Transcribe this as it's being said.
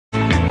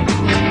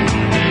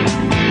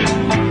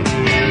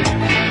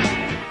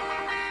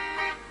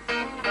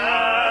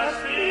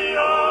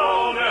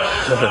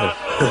Pass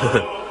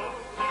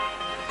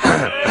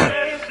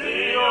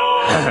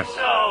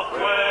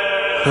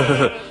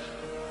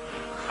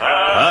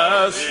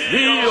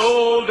the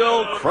old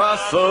El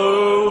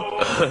Crasso.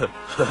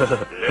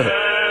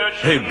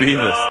 Hey,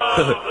 Beavis.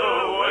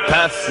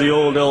 Pass the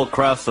old El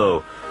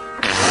Crasso.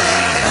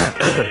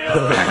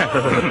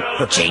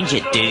 Change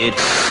it, dude.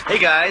 Hey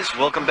guys,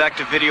 welcome back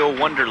to Video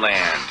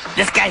Wonderland.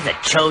 This guy's a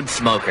chode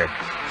smoker.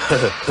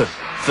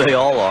 They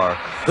all are.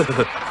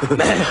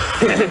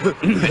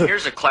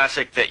 Here's a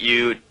classic that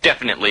you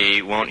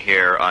definitely won't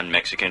hear on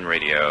Mexican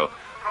radio.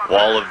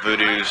 Wall of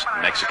Voodoo's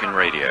Mexican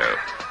radio.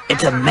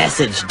 It's a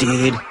message,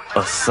 dude.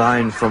 A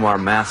sign from our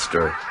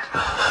master.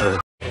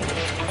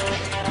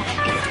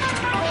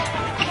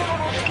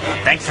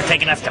 Thanks for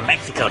taking us to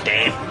Mexico,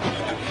 Dave.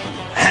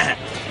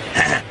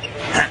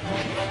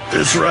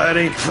 This ride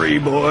ain't free,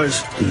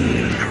 boys.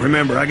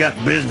 Remember, I got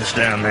business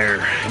down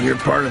there. You're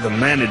part of the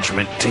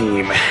management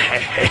team.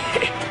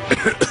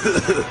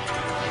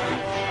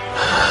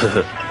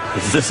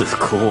 This is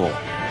cool.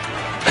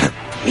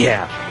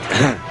 Yeah.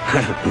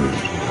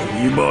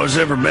 You boys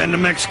ever been to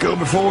Mexico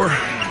before?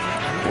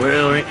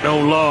 Well, there ain't no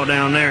law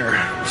down there.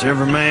 It's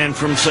every man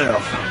for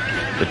himself.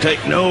 They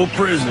take no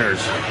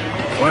prisoners.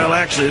 Well,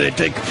 actually, they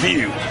take a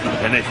few,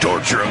 and they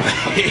torture them.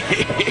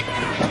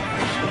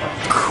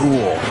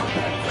 Cool.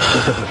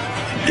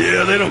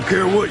 Yeah, they don't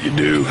care what you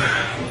do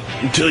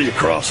until you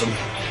cross them.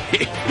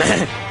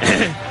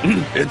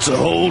 It's a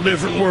whole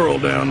different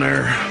world down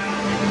there.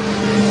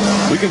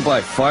 We can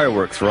buy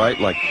fireworks, right?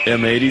 Like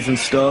M80s and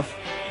stuff?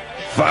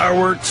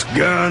 Fireworks,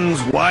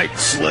 guns, white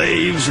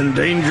slaves,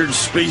 endangered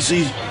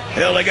species.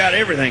 Hell, they got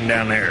everything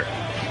down there.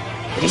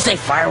 Did you say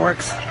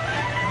fireworks?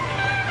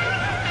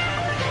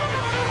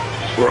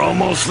 We're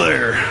almost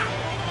there.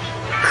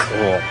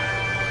 Cool.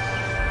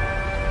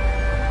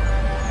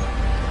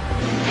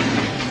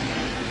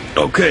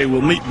 Okay,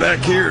 we'll meet back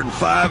here in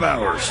 5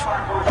 hours.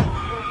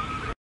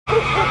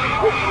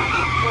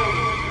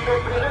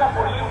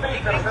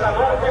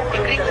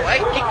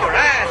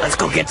 Let's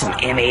go get some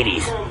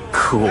M80s.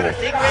 Cool.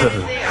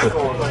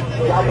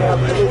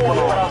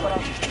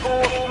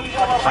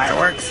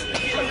 Fireworks?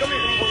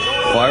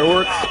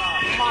 Fireworks?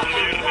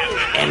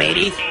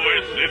 M80s?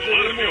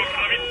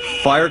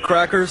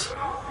 Firecrackers?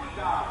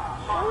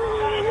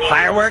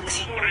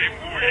 Fireworks?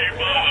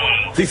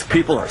 These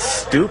people are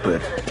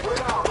stupid.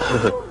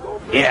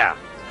 Yeah.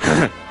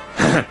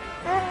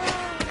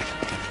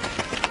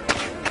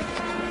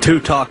 2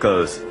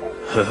 tacos.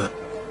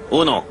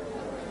 Uno.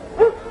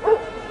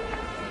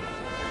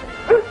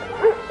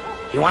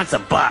 He wants a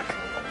buck.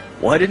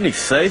 Why didn't he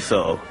say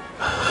so?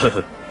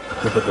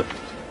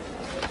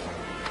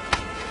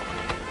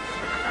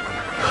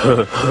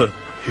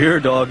 Here,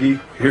 doggy.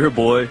 Here,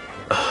 boy.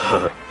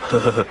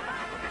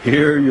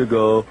 Here you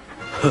go.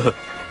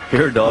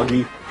 Here,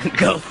 doggy.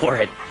 Go for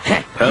it.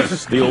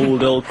 Pass the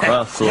old El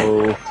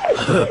Crasso.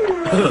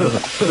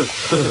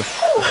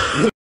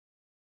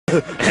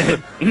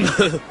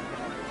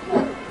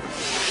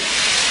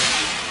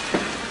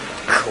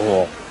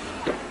 Cool.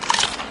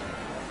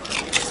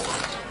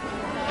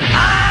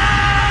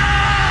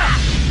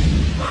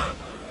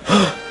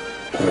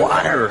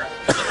 Water.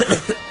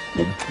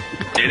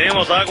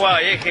 Tenemos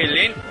agua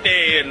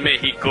excelente en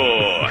México.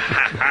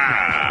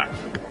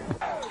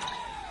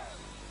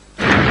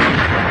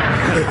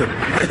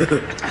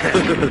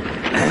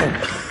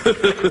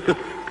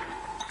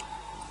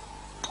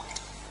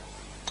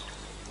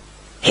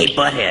 Hey,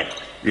 butthead.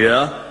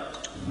 Yeah?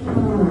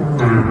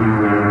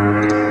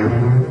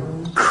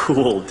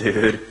 Cool,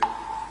 dude.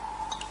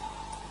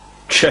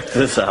 Check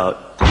this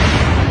out.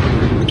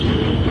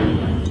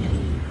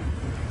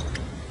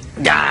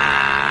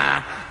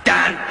 Da,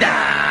 da, da,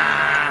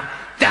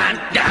 da,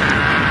 da.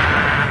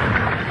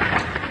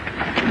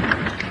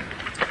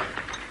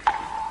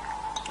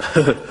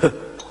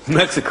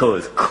 Mexico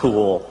is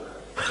cool.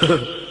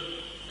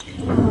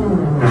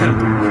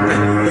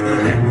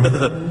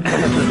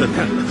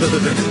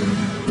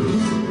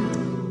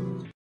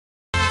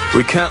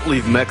 We can't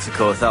leave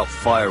Mexico without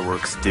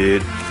fireworks,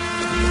 dude.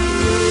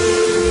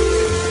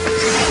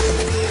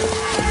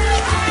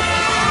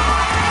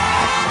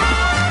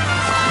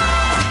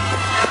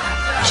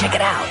 Check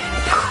it out.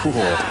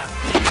 Cool.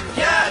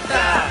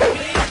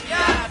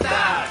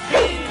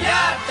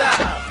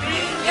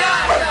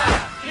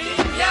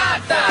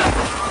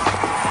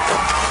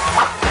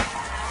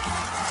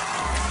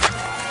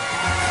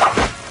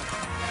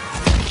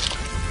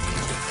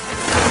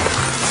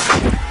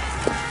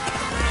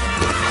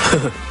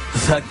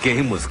 That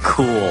game was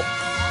cool.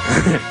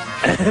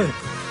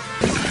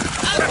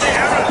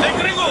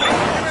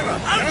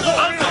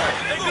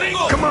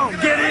 Come on,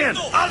 get in!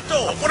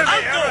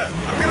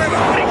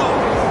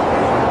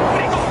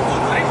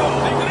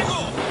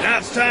 Now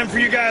it's time for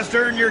you guys to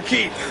earn your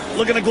keep.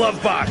 Look in the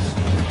glove box.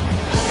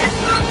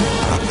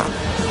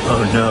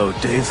 Oh no,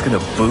 Dave's gonna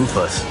boof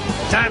us.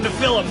 Time to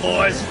fill them,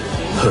 boys.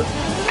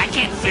 I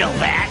can't feel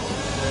that.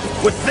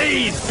 With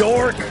these,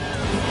 dork.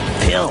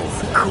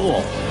 Pills.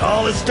 Cool.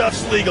 All this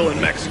stuff's legal in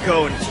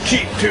Mexico, and it's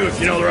cheap, too, if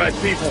you know the right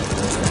people.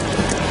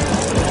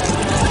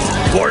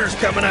 Border's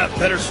coming up.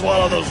 Better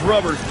swallow those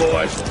rubbers,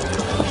 boys.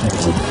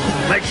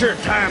 Make sure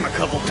to tie them a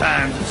couple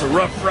times. It's a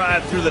rough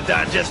ride through the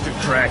digestive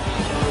tract.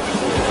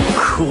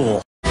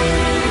 Cool.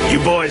 You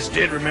boys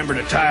did remember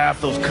to tie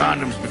off those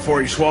condoms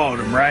before you swallowed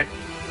them, right?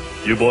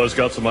 You boys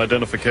got some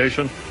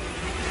identification?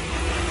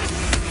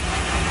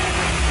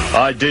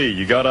 ID,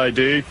 you got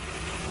ID?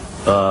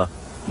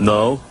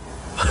 No.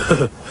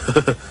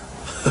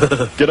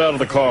 Get out of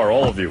the car,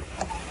 all of you.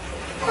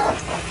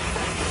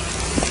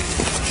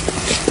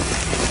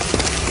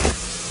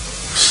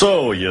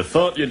 So, you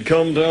thought you'd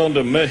come down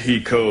to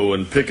Mexico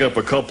and pick up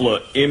a couple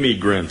of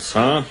immigrants,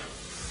 huh?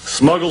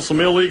 Smuggle some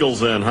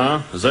illegals in,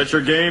 huh? Is that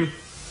your game?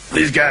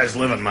 These guys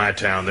live in my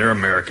town. They're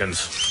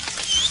Americans.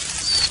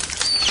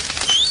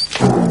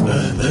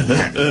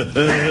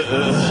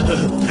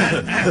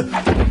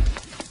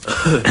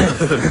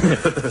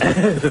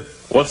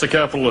 What's the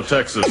capital of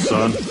Texas,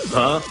 son?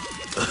 Huh?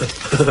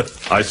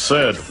 I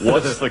said,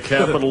 what's the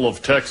capital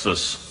of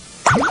Texas?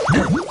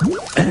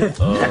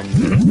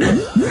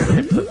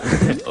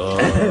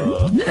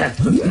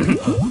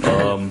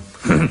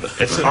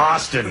 It's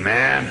Austin,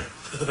 man.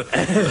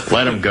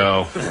 Let them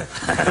go.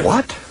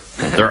 What?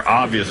 They're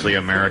obviously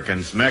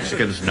Americans.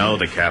 Mexicans know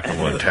the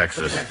capital of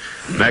Texas.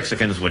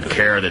 Mexicans would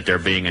care that they're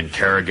being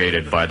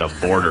interrogated by the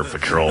Border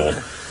Patrol.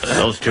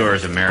 Those two are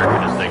as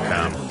American as they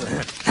come.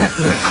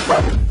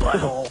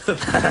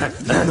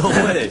 No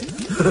way.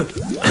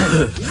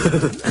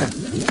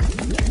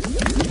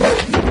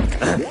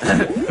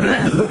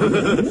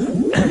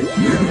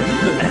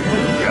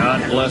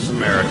 God bless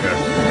America.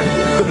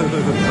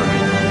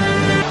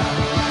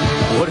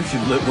 What if you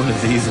lit one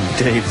of these in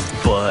Dave's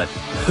butt?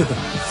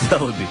 That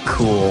would be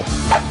cool.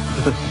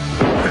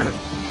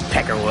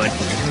 Peckerwood.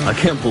 I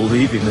can't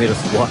believe he made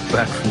us walk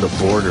back from the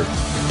border.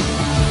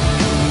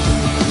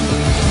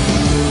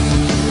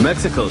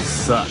 Mexico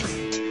sucks.